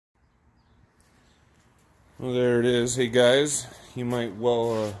Well, there it is. Hey guys, you might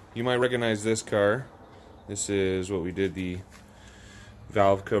recognize this car. This is what we did the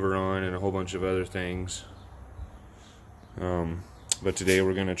valve cover on and a whole bunch of other things. But today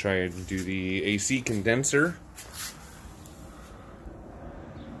we're going to try and do the AC condenser.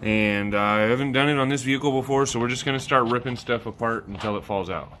 And I haven't done it on this vehicle before, so we're just going to start ripping stuff apart until it falls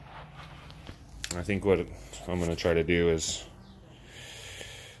out. I think what I'm going to try to do is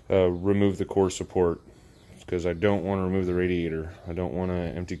remove the core support, because I don't want to remove the radiator. I don't want to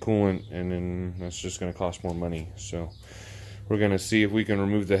empty coolant, and then that's just going to cost more money. So we're going to see if we can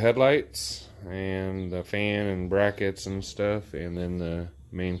remove the headlights and the fan and brackets and stuff, and then the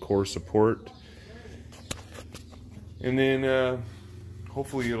main core support, and then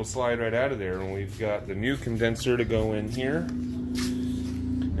hopefully it'll slide right out of there. And we've got the new condenser to go in here,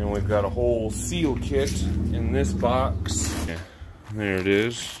 and we've got a whole seal kit in this box. Yeah, there it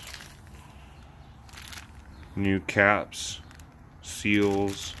is. New caps,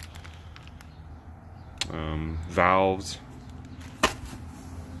 seals, valves.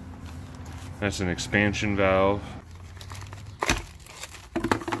 That's an expansion valve.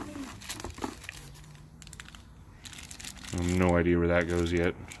 I have no idea where that goes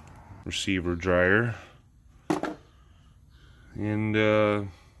yet. Receiver dryer. And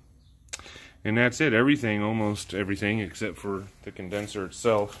that's it. Everything, almost everything, except for the condenser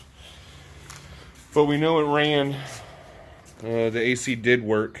itself. But we know it ran. The AC did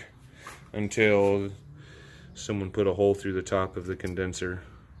work until someone put a hole through the top of the condenser.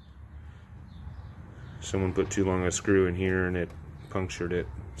 Someone put too long a screw in here and it punctured it.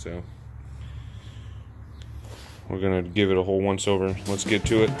 So we're gonna give it a whole once over. Let's get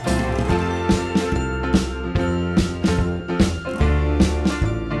to it.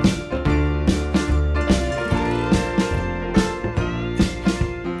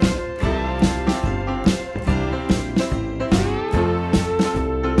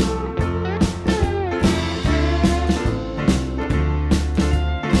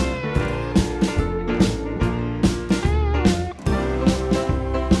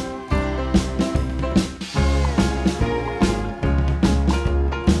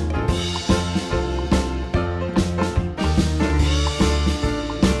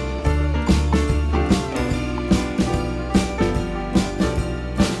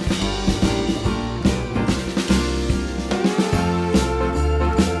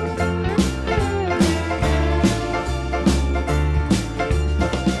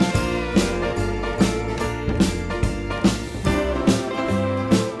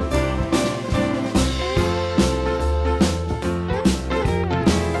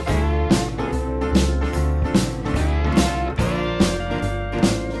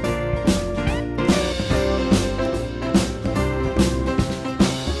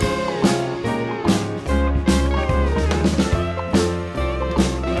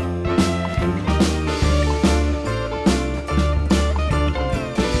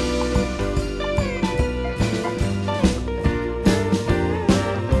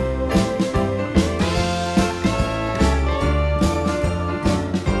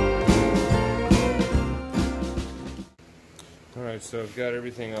 So I've got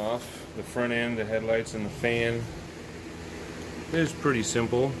everything off. The front end, the headlights, and the fan. It's pretty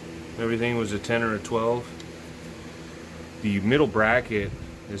simple. Everything was a 10 or a 12. The middle bracket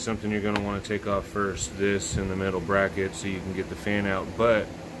is something you're going to want to take off first. This and the middle bracket, so you can get the fan out. But,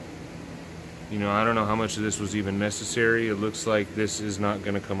 you know, I don't know how much of this was even necessary. It looks like this is not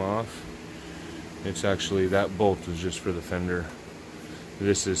going to come off. It's actually, that bolt is just for the fender.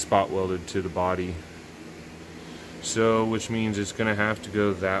 This is spot welded to the body. So, which means it's going to have to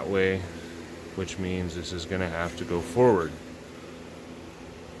go that way, which means this is going to have to go forward.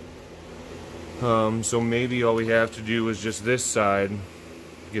 So maybe all we have to do is just this side,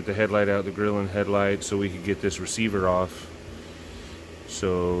 get the headlight out, the grill and headlight, so we could get this receiver off.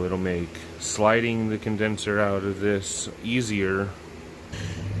 So it'll make sliding the condenser out of this easier.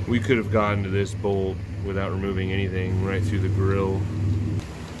 We could have gotten to this bolt without removing anything right through the grill.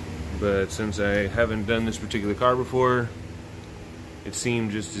 But since I haven't done this particular car before, it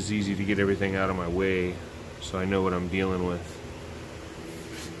seemed just as easy to get everything out of my way, so I know what I'm dealing with.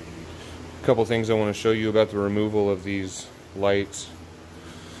 A couple things I want to show you about the removal of these lights.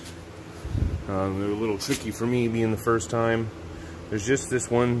 They're a little tricky for me, being the first time. There's just this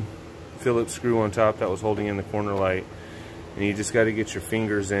one Phillips screw on top that was holding in the corner light, and you just got to get your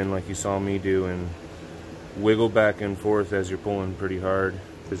fingers in like you saw me do and wiggle back and forth as you're pulling pretty hard,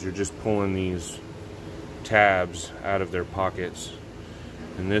 because you're just pulling these tabs out of their pockets.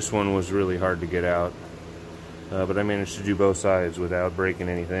 And this one was really hard to get out, but I managed to do both sides without breaking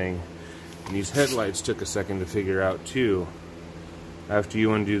anything. And these headlights took a second to figure out too. After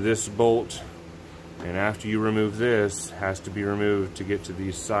you undo this bolt, and after you remove this, has to be removed to get to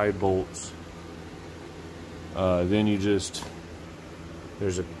these side bolts. Then you just,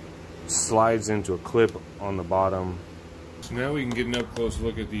 slides into a clip on the bottom. So now we can get an up close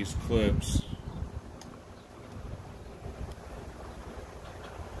look at these clips.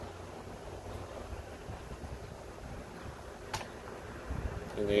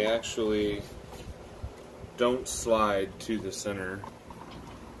 And they actually don't slide to the center.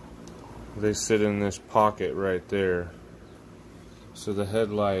 They sit in this pocket right there. So the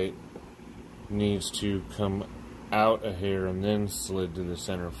headlight needs to come out a hair and then slid to the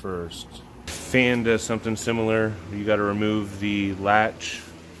center first. Fan does something similar. You got to remove the latch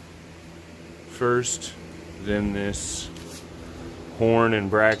first, then this horn and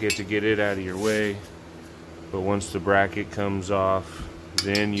bracket to get it out of your way. But once the bracket comes off,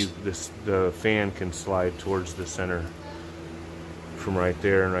 then the fan can slide towards the center from right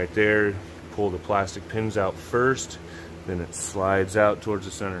there and right there. Pull the plastic pins out first, then it slides out towards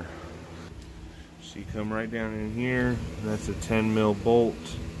the center. So you come right down in here, that's a 10 mil bolt.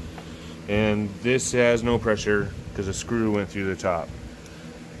 And this has no pressure because a screw went through the top.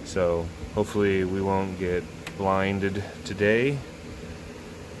 So hopefully we won't get blinded today.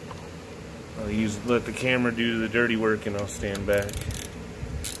 I'll let the camera do the dirty work and I'll stand back.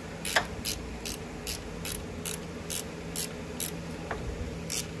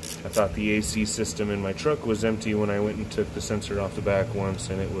 I thought the AC system in my truck was empty when I went and took the sensor off the back once,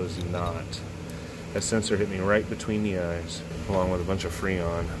 and it was not. That sensor hit me right between the eyes, along with a bunch of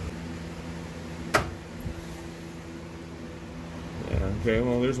Freon. Yeah, okay,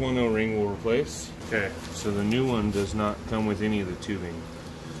 well there's one O-ring we'll replace. Okay, so the new one does not come with any of the tubing.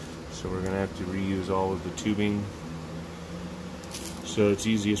 So we're gonna have to reuse all of the tubing. So it's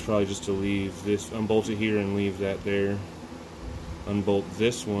easiest probably just to leave this, unbolt it here and leave that there. Unbolt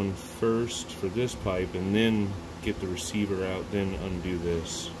this one first for this pipe and then get the receiver out, then undo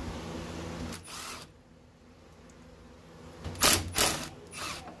this.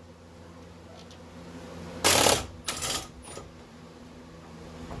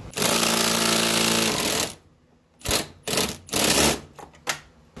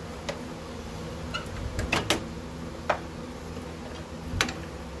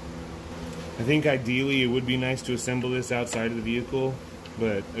 I think ideally it would be nice to assemble this outside of the vehicle,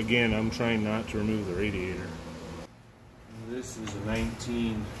 but again, I'm trying not to remove the radiator. This is a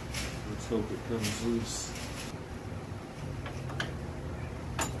 19. Let's hope it comes loose.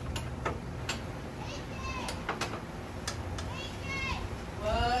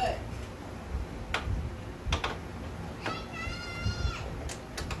 What?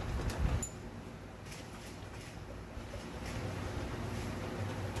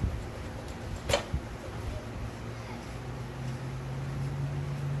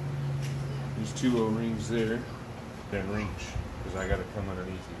 There's two O-rings there. Then reach, because I gotta come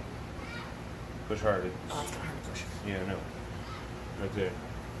underneath you. Push hard. Oh, it's not hard to push. Yeah, no. Right there.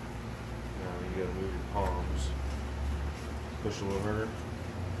 Now you gotta move your palms. Push a little harder.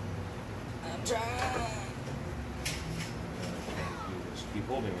 I'm trying. Just keep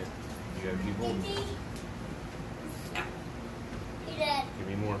holding it. You gotta keep holding it. Give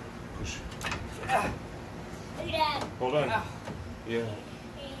me more. Push. Hold on. Yeah.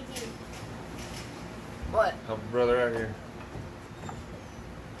 What? Help a brother out here.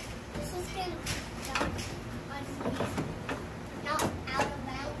 This is going to jump underneath, not out of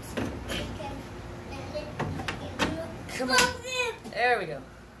bounds. Come on. There we go.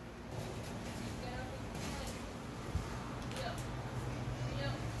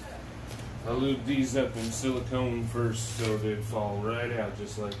 I lubed these up in silicone first so they'd fall right out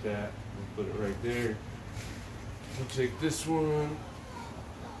just like that. We'll put it right there. We'll take this one.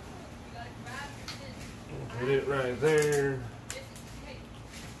 Put it right there.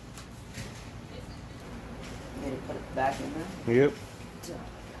 Need to put it back in there? Yep.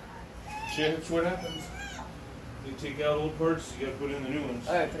 Shit, that's what happens. You take out old parts, you gotta put in the new ones.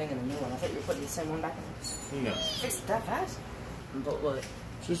 Alright, putting in a new one. I thought you were putting the same one back in there. No. Fix it that fast? But look.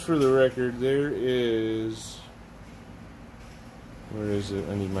 Just for the record, there is... Where is it?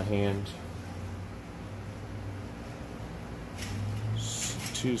 I need my hand.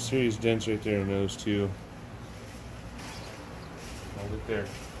 Two serious dents right there in those two. Hold it there.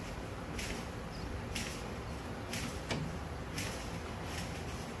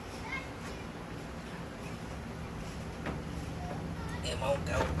 It won't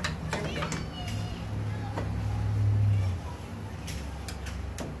go. There we go.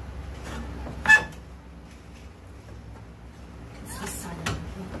 It's this side of it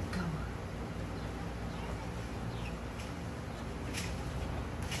won't go.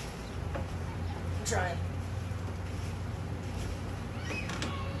 trying.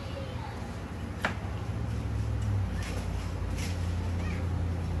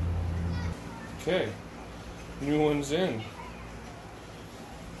 Okay, new one's in.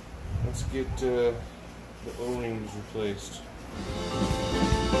 Let's get the O-rings replaced.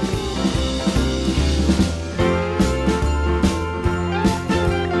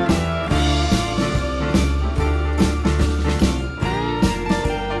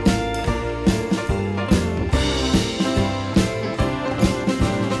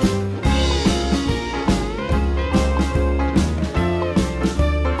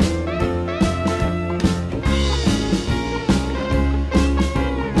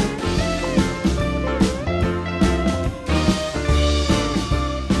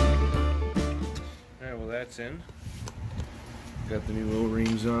 In. Got the new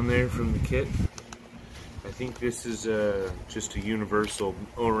O-rings on there from the kit. I think this is just a universal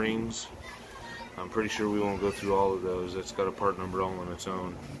O-rings. I'm pretty sure we won't go through all of those. That's got a part number all on its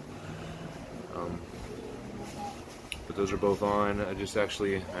own. But those are both on. I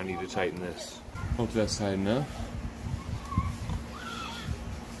need to tighten this. Hope that's tight enough.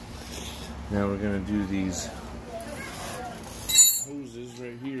 Now we're gonna do these hoses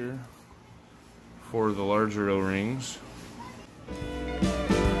right here for the larger O-rings.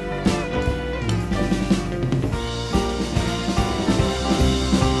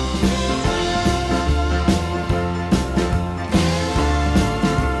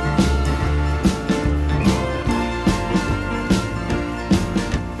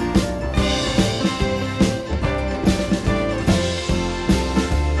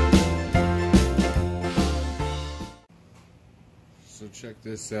 So check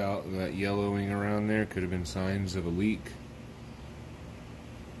this out, that yellowing around there could have been signs of a leak.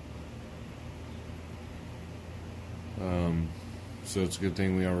 So it's a good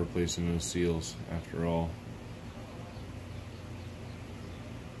thing we are replacing those seals after all.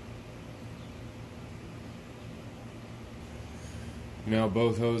 Now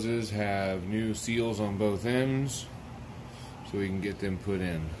both hoses have new seals on both ends, so we can get them put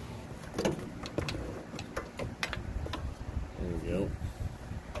in. There we go.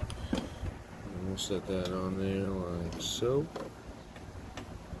 And we'll set that on there like so.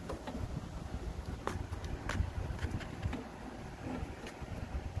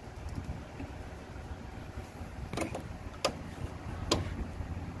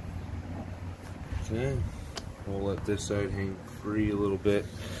 Okay, we'll let this side hang free a little bit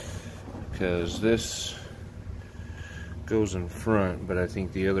because this goes in front, but I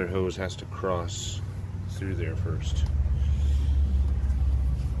think the other hose has to cross through there first.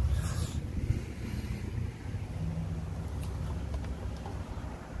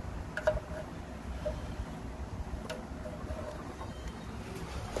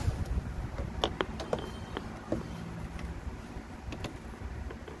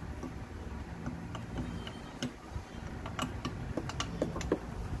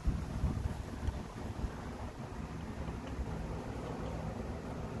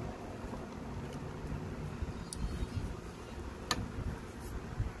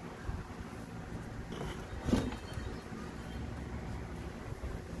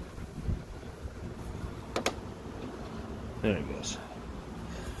 There it goes.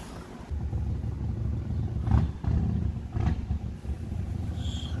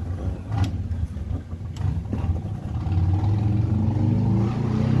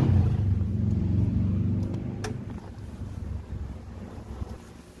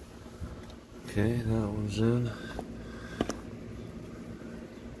 Okay, that one's in.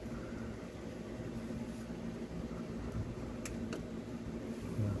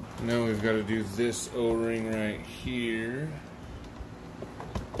 Now we've got to do this O-ring right here.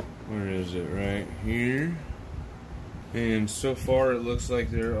 Where is it? Right here. And so far it looks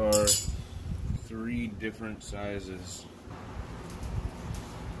like there are 3 different sizes.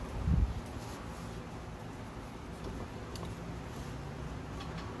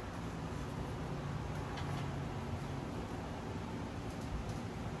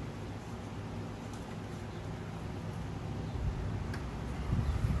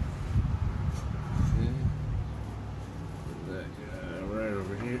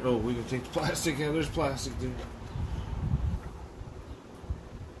 Oh, we can take the plastic out. There's plastic there.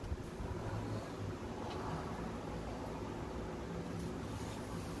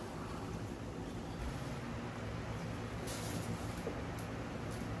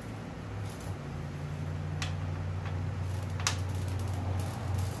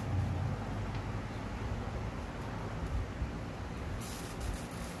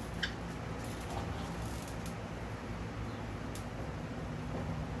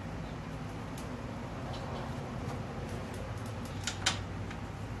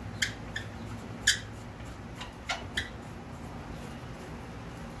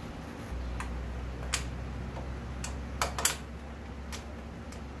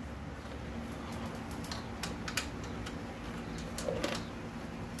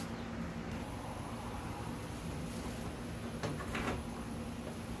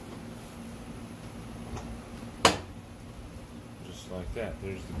 like that.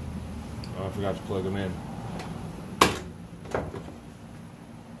 There's oh, I forgot to plug them in.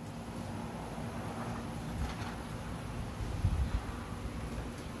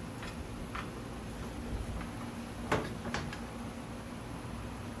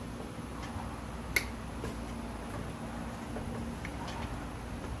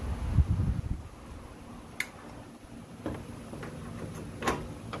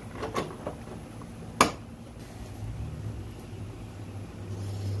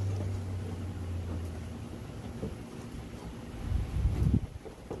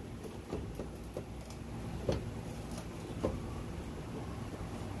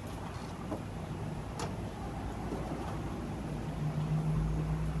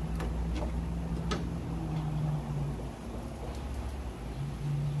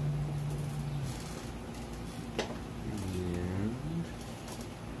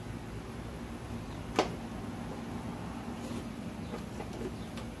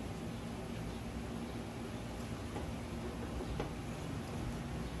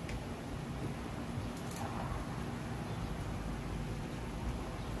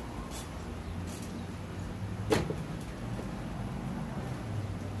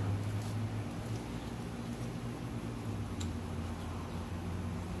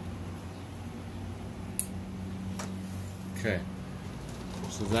 Okay,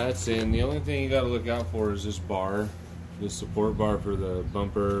 so that's in. The only thing you got to look out for is this bar, this support bar for the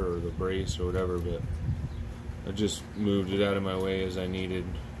bumper or the brace or whatever, but I just moved it out of my way as I needed.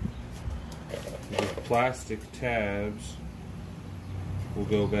 The plastic tabs will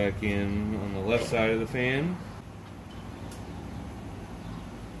go back in on the left side of the fan,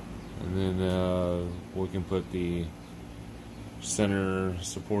 and then we can put the center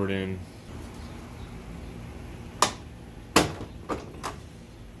support in.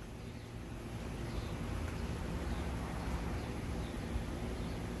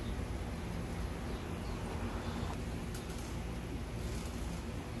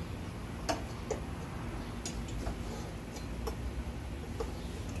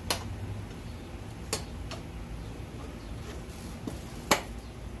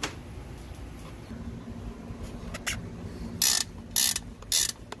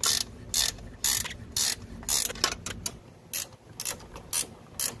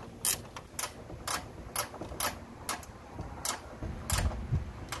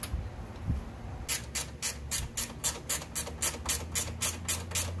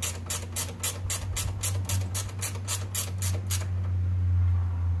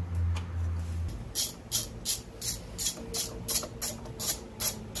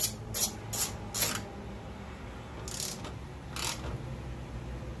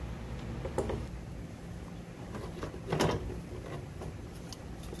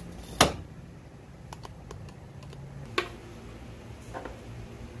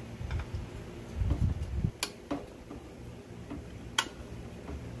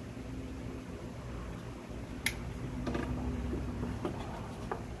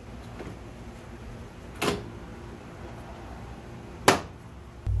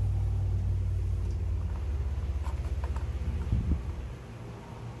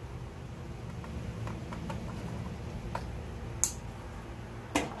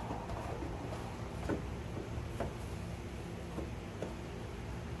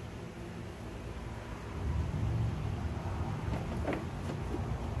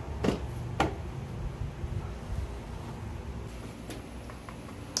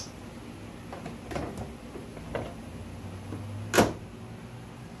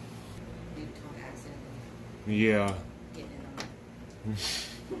 Yeah.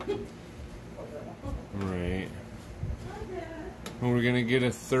 Right. Well, we're gonna get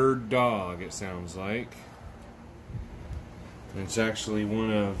a third dog, it sounds like. It's actually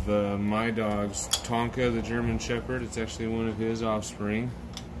one of my dogs, Tonka, the German Shepherd. It's actually one of his offspring.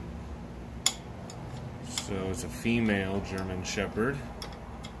 So it's a female German Shepherd.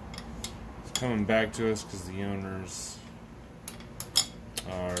 It's coming back to us because the owners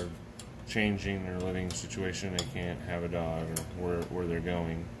are changing their living situation. They can't have a dog or where they're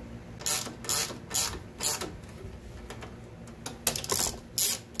going.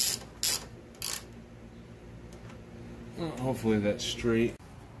 Well, hopefully that's straight.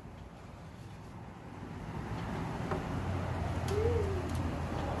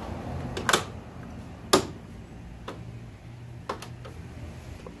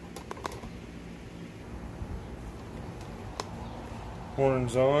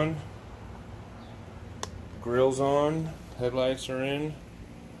 Horns on. Grill's on, headlights are in,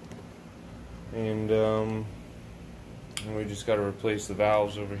 and we just got to replace the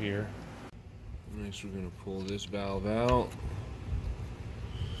valves over here. Next we're going to pull this valve out.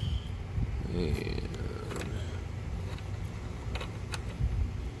 And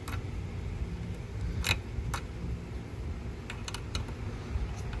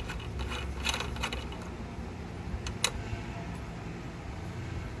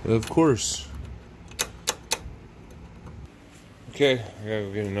of course. Okay, I gotta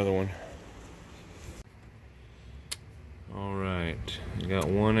go get another one. Alright, I got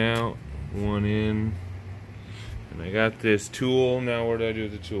one out, one in, and I got this tool. Now what do I do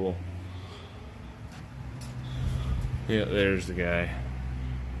with the tool? Yeah, there's the guy.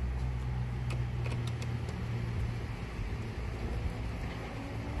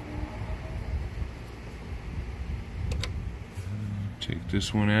 Take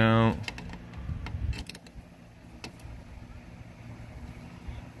this one out.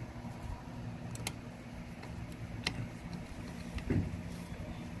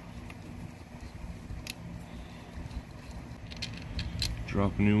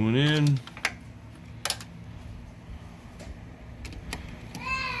 Drop a new one in.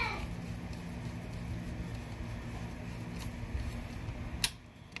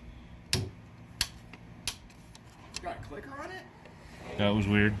 Got a clicker on it? That was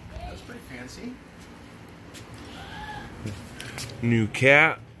weird. That's pretty fancy. New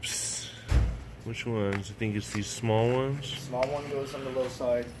caps. Which ones? I think it's these small ones. Small one goes on the low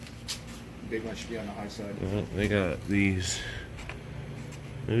side. Big one should be on the high side. They got these.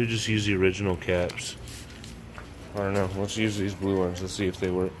 Maybe just use the original caps. I don't know. Let's use these blue ones. Let's see if they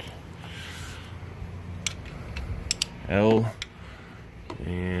work. L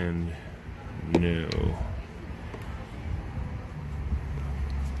and no.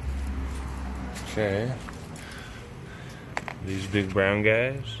 Okay. These big brown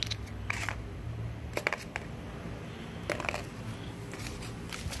guys.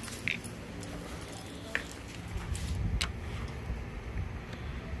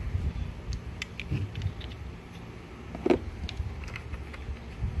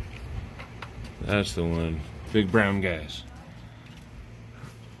 That's the one. Big brown guys.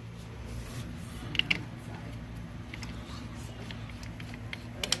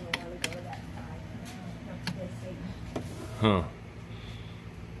 Huh.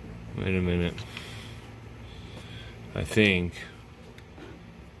 Wait a minute. I think.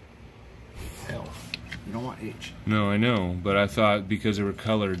 L. You don't want H. No, I know, but I thought because they were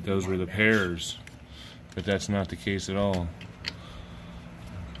colored, those were the pairs. But that's not the case at all.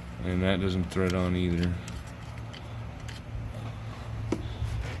 And that doesn't thread on either.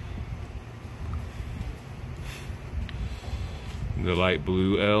 The light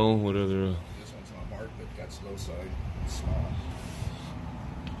blue L, what other? This one's not marked, but that's low side. It's small.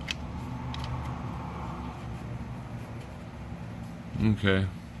 Okay.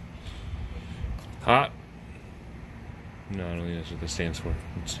 Hot? No, I don't think that's what this stands for. It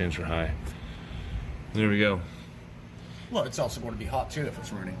stands for high. There we go. Well, it's also going to be hot too if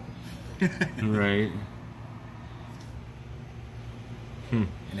it's running. Right. And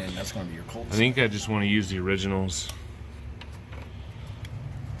then that's going to be your cold I think I just want to use the originals.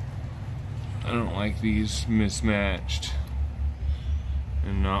 I don't like these mismatched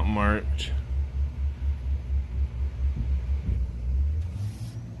and not marked.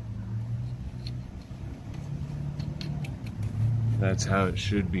 That's how it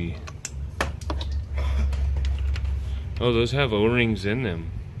should be. Oh, those have O-rings in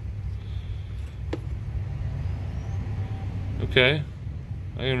them. Okay,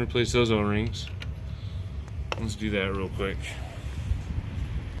 I can replace those O-rings. Let's do that real quick.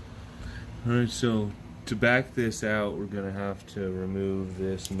 Alright, so to back this out, we're gonna have to remove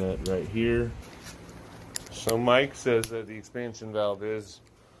this nut right here. So Mike says that the expansion valve is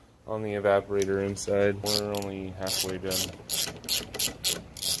on the evaporator inside. We're only halfway done.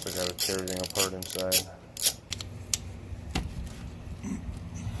 So I gotta tear everything apart inside.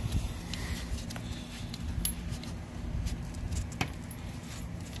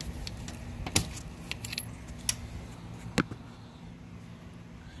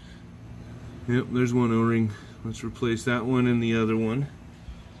 Yep, there's one O-ring. Let's replace that one and the other one.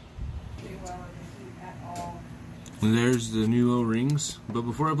 And there's the new O-rings. But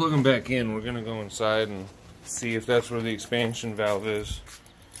before I plug them back in, we're gonna go inside and see if that's where the expansion valve is.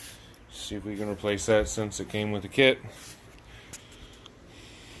 See if we can replace that since it came with the kit.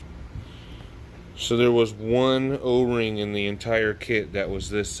 So there was one O-ring in the entire kit that was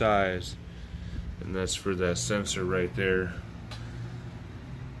this size, and that's for that sensor right there.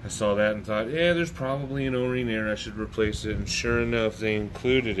 I saw that and thought, yeah, there's probably an O-ring there, I should replace it. And sure enough, they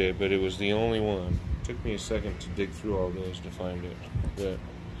included it, but it was the only one. It took me a second to dig through all those to find it. But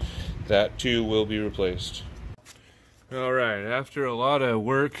that too will be replaced. All right, after a lot of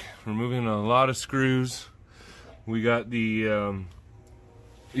work, removing a lot of screws, we got the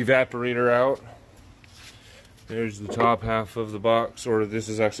evaporator out. There's the top half of the box, or this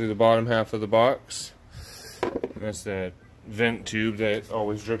is actually the bottom half of the box. That's that vent tube that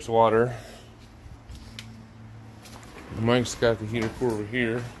always drips water. Mike's got the heater core over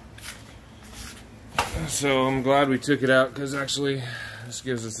here. So I'm glad we took it out, because actually this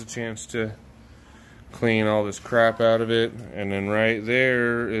gives us a chance to clean all this crap out of it. And then right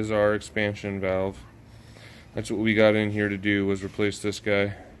there is our expansion valve. That's what we got in here to do, was replace this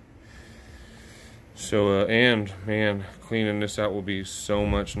guy. So and man, cleaning this out will be so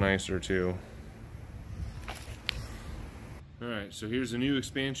much nicer too. Alright, so here's the new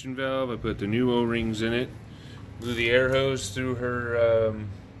expansion valve. I put the new O-rings in it. Blew the air hose through her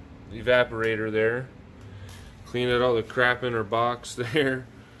evaporator there. Cleaned out all the crap in her box there.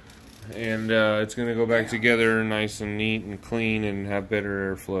 And it's going to go back together nice and neat and clean and have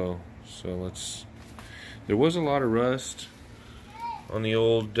better airflow. So let's... There was a lot of rust on the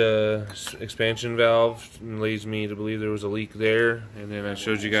old expansion valve. It leads me to believe there was a leak there. And then I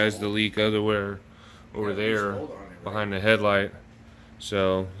showed you guys the leak over there behind the headlight.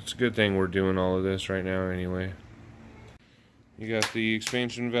 So it's a good thing we're doing all of this right now anyway. You got the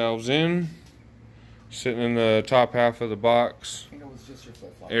expansion valves in, sitting in the top half of the box.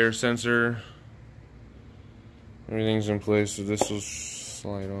 Air sensor, everything's in place, so this will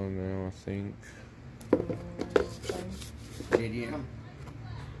slide on now, I think. JDM.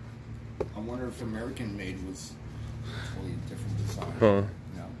 I wonder if American made was totally different design. Huh.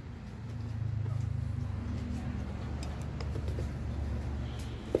 No.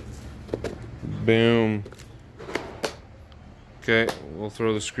 Boom. Okay, we'll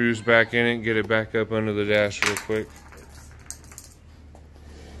throw the screws back in it, get it back up under the dash real quick.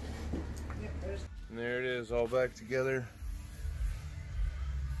 And there it is, all back together.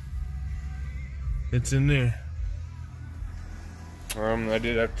 It's in there. I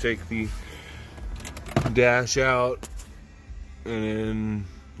did have to take the dash out, and then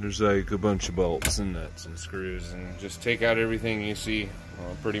there's like a bunch of bolts and nuts and screws, and just take out everything you see.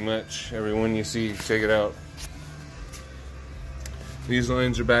 Pretty much everyone you see, take it out. These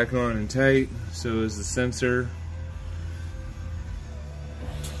lines are back on and tight, so is the sensor.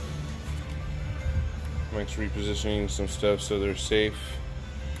 Mike's repositioning some stuff so they're safe.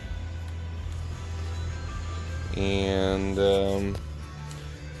 And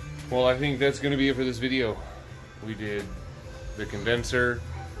well, I think that's going to be it for this video. We did the condenser,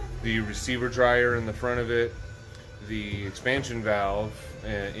 the receiver dryer in the front of it, the expansion valve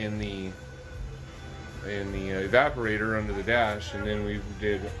in the evaporator under the dash, and then we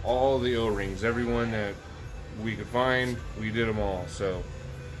did all the O-rings, everyone that we could find. We did them all, so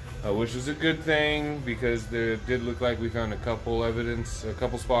which was a good thing, because there did look like we found a couple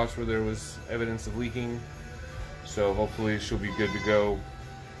spots where there was evidence of leaking. So hopefully she'll be good to go.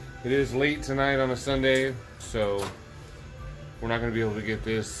 It is late tonight on a Sunday, so we're not going to be able to get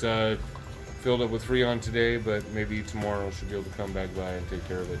this filled up with Freon today, but maybe tomorrow she'll be able to come back by and take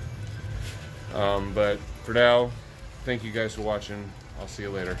care of it. But for now, thank you guys for watching. I'll see you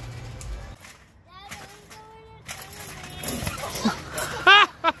later.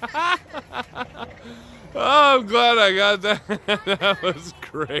 Oh, I'm glad I got that. That was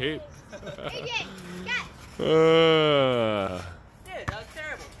great. Dude, that was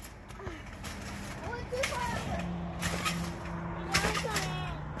terrible.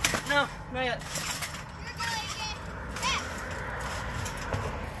 No, not yet.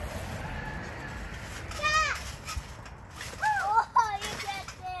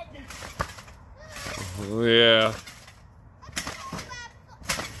 Yeah.